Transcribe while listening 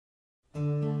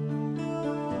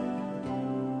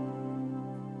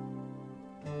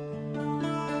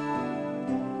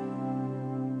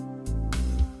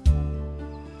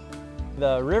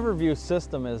The Riverview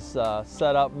system is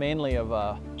set up mainly of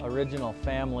original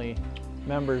family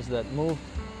members that moved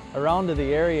around to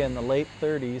the area in the late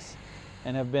 30s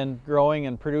and have been growing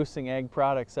and producing egg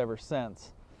products ever since.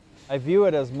 I view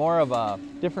it as more of a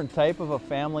different type of a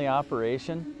family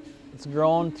operation. It's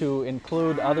grown to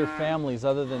include other families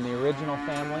other than the original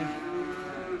family.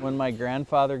 When my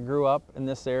grandfather grew up in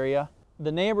this area,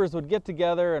 the neighbors would get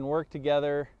together and work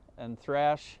together and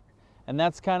thrash, and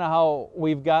that's kind of how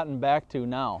we've gotten back to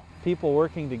now. People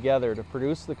working together to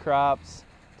produce the crops,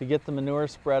 to get the manure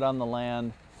spread on the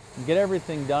land, and get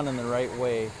everything done in the right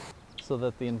way so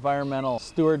that the environmental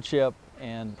stewardship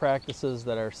and practices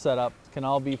that are set up can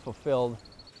all be fulfilled.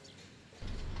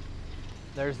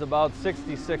 There's about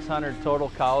 6,600 total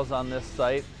cows on this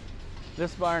site.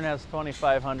 This barn has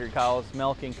 2,500 cows,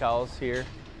 milking cows here.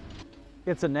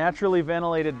 It's a naturally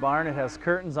ventilated barn. It has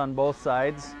curtains on both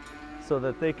sides so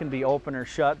that they can be open or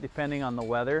shut depending on the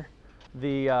weather.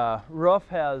 The roof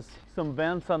has some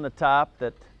vents on the top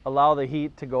that allow the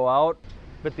heat to go out,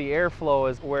 but the airflow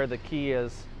is where the key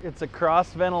is. It's a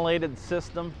cross-ventilated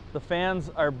system. The fans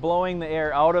are blowing the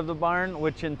air out of the barn,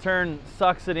 which in turn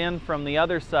sucks it in from the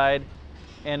other side,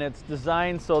 and it's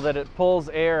designed so that it pulls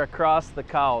air across the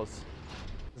cows.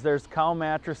 There's cow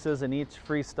mattresses in each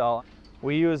free stall.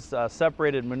 We use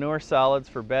separated manure solids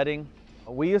for bedding.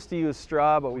 We used to use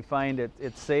straw, but we find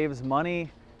it saves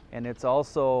money, and it's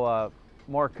also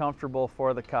more comfortable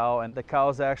for the cow, and the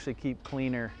cows actually keep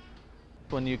cleaner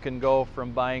when you can go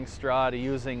from buying straw to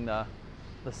using the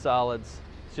solids.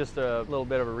 It's just a little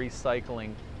bit of a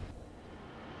recycling.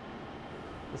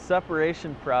 The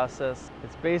separation process,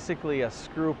 it's basically a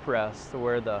screw press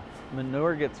where the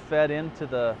manure gets fed into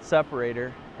the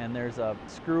separator and there's a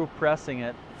screw pressing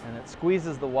it, and it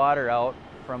squeezes the water out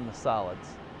from the solids.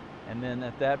 And then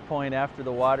at that point, after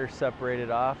the water's separated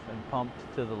off and pumped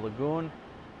to the lagoon,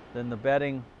 then the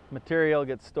bedding material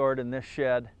gets stored in this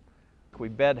shed. We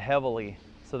bed heavily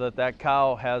so that that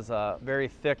cow has a very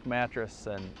thick mattress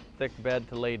and thick bed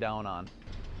to lay down on.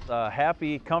 A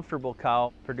happy, comfortable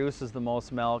cow produces the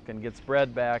most milk and gets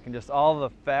bred back, and just all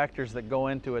the factors that go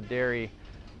into a dairy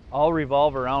all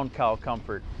revolve around cow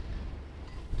comfort.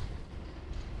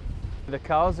 The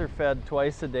cows are fed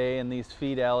twice a day in these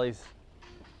feed alleys.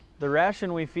 The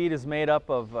ration we feed is made up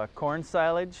of corn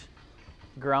silage,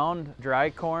 ground dry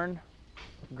corn,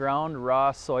 ground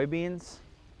raw soybeans,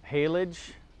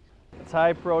 haylage. It's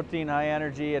high protein, high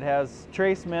energy. It has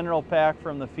trace mineral pack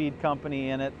from the feed company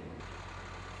in it.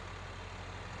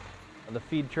 The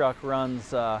feed truck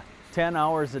runs 10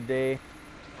 hours a day.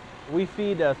 We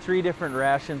feed 3 different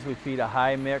rations. We feed a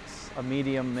high mix, a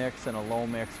medium mix, and a low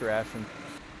mix ration,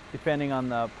 depending on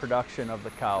the production of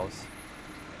the cows.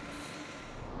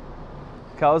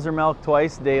 Cows are milked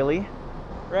twice daily.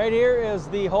 Right here is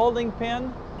the holding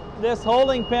pen. This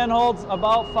holding pen holds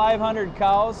about 500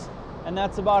 cows, and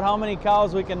that's about how many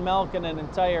cows we can milk in an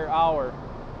entire hour.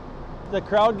 The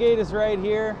crowd gate is right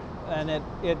here, and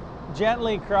it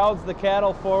gently crowds the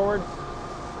cattle forward.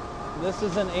 This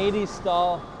is an 80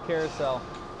 stall carousel,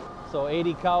 so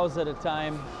 80 cows at a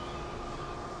time.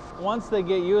 Once they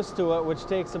get used to it, which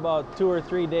takes about 2 or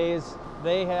 3 days,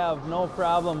 they have no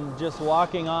problem just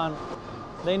walking on.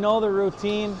 They know the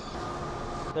routine.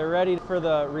 They're ready for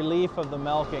the relief of the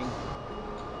milking.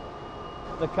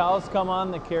 The cows come on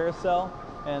the carousel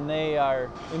and they are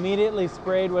immediately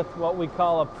sprayed with what we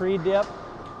call a pre-dip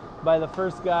by the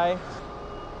first guy.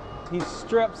 He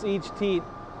strips each teat,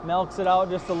 milks it out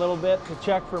just a little bit to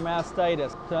check for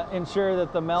mastitis, to ensure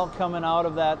that the milk coming out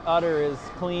of that udder is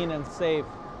clean and safe.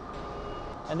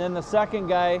 And then the second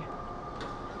guy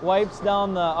wipes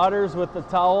down the udders with the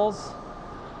towels,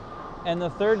 and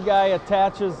the third guy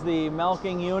attaches the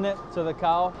milking unit to the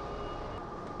cow.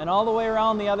 And all the way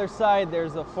around the other side,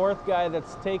 there's a fourth guy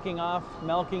that's taking off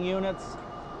milking units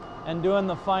and doing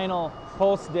the final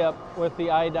post-dip with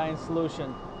the iodine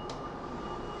solution.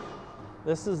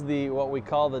 This is what we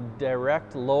call the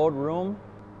direct load room,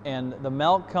 and the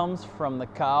milk comes from the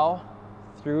cow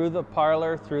through the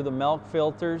parlor, through the milk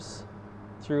filters,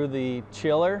 through the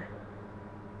chiller,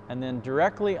 and then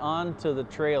directly onto the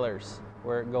trailers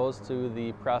where it goes to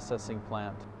the processing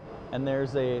plant. And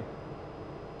there's a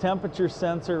temperature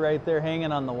sensor right there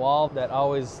hanging on the wall that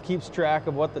always keeps track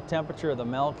of what the temperature of the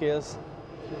milk is.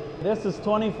 This is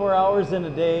 24 hours in a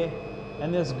day,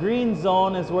 and this green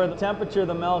zone is where the temperature of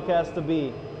the milk has to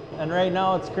be. And right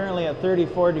now it's currently at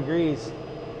 34 degrees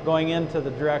going into the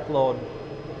direct load.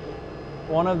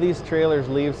 One of these trailers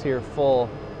leaves here full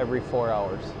every 4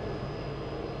 hours.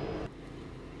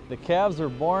 The calves are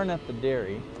born at the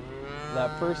dairy.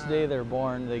 That first day they're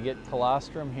born, they get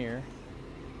colostrum here,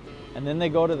 and then they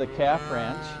go to the calf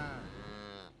ranch,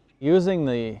 Using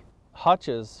the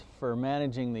hutches for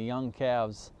managing the young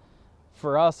calves,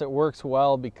 for us it works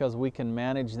well because we can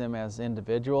manage them as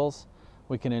individuals.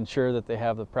 We can ensure that they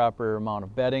have the proper amount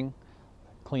of bedding,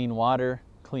 clean water,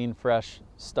 clean fresh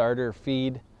starter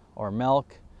feed or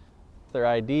milk. They're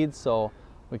ID'd so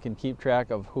we can keep track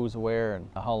of who's where and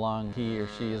how long he or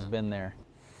she has been there.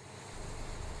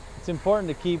 It's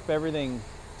important to keep everything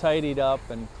tidied up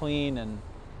and clean and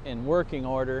in working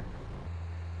order.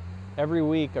 Every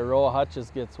week a row of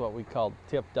hutches gets what we call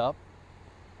tipped up,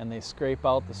 and they scrape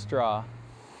out the straw,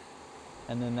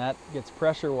 and then that gets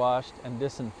pressure washed and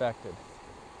disinfected.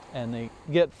 And they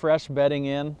get fresh bedding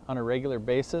in on a regular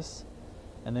basis.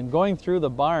 And then going through the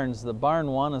barns, the barn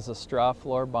one is a straw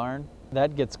floor barn.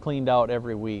 That gets cleaned out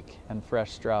every week and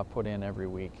fresh straw put in every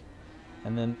week.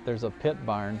 And then there's a pit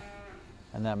barn,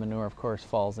 and that manure of course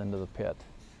falls into the pit.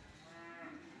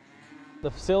 The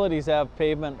facilities have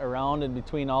pavement around and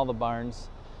between all the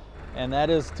barns, and that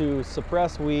is to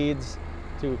suppress weeds,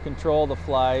 to control the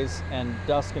flies and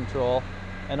dust control.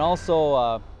 And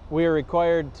also we are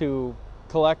required to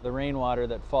collect the rainwater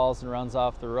that falls and runs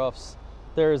off the roofs.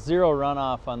 There is zero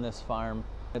runoff on this farm.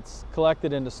 It's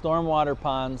collected into stormwater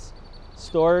ponds,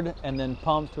 stored and then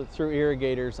pumped through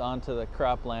irrigators onto the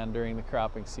cropland during the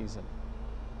cropping season.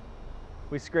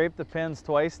 We scrape the pens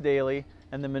twice daily,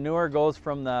 and the manure goes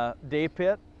from the day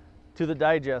pit to the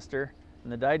digester,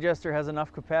 and the digester has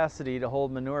enough capacity to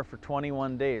hold manure for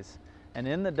 21 days. And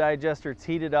in the digester it's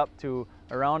heated up to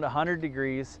around 100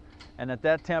 degrees, and at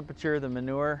that temperature the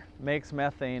manure makes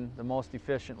methane the most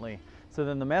efficiently. So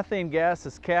then the methane gas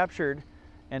is captured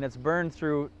and it's burned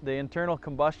through the internal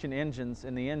combustion engines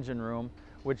in the engine room,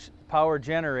 which power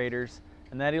generators,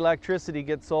 and that electricity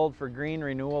gets sold for green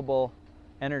renewable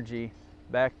energy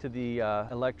back to the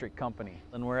electric company.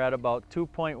 And we're at about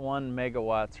 2.1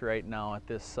 megawatts right now at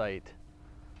this site.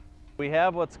 We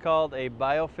have what's called a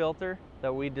biofilter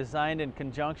that we designed in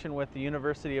conjunction with the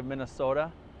University of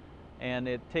Minnesota, and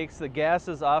it takes the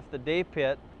gases off the day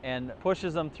pit and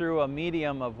pushes them through a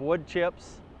medium of wood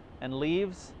chips and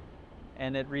leaves,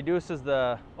 and it reduces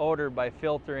the odor by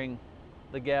filtering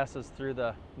the gases through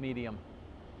the medium.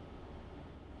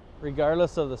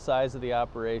 Regardless of the size of the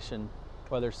operation,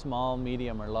 whether small,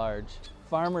 medium, or large,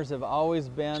 farmers have always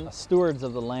been stewards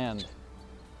of the land,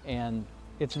 and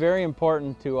it's very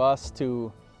important to us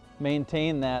to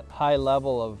maintain that high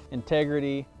level of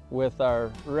integrity with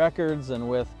our records and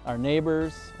with our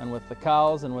neighbors and with the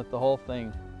cows and with the whole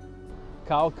thing.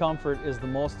 Cow comfort is the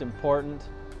most important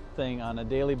thing on a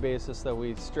daily basis that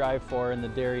we strive for in the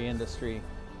dairy industry.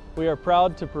 We are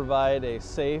proud to provide a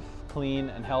safe, clean,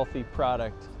 and healthy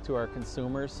product to our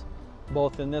consumers,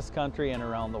 both in this country and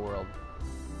around the world.